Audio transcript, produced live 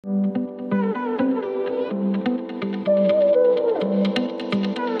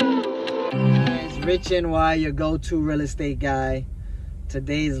Rich NY, your go-to real estate guy.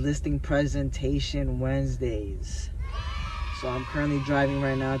 Today's listing presentation Wednesdays. So I'm currently driving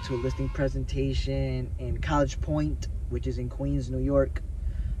right now to a listing presentation in College Point, which is in Queens, New York.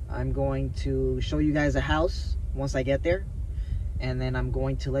 I'm going to show you guys a house once I get there, and then I'm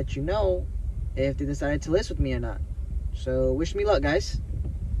going to let you know if they decided to list with me or not. So wish me luck, guys.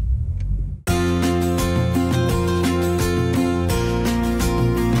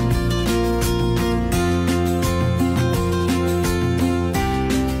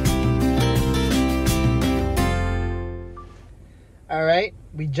 All right,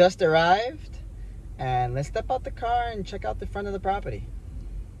 we just arrived, and let's step out the car and check out the front of the property.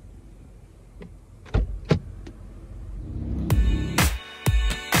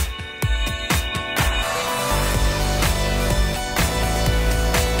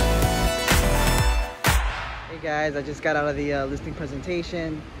 Hey guys, I just got out of the listing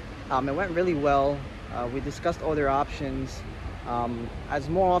presentation. It went really well. We discussed other options. As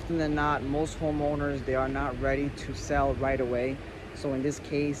more often than not, most homeowners, they are not ready to sell right away. So in this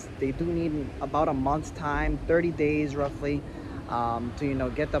case, they do need about a month's time, 30 days roughly,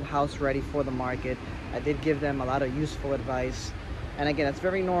 to get the house ready for the market. I did give them a lot of useful advice. And again, it's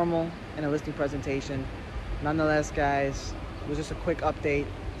very normal in a listing presentation. Nonetheless, guys, it was just a quick update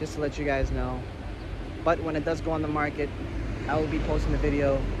just to let you guys know. But when it does go on the market, I will be posting the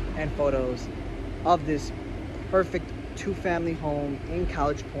video and photos of this perfect two-family home in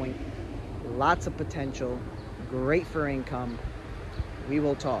College Point. Lots of potential, great for income. We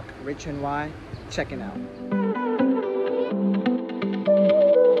will talk. Rich NY, checking out.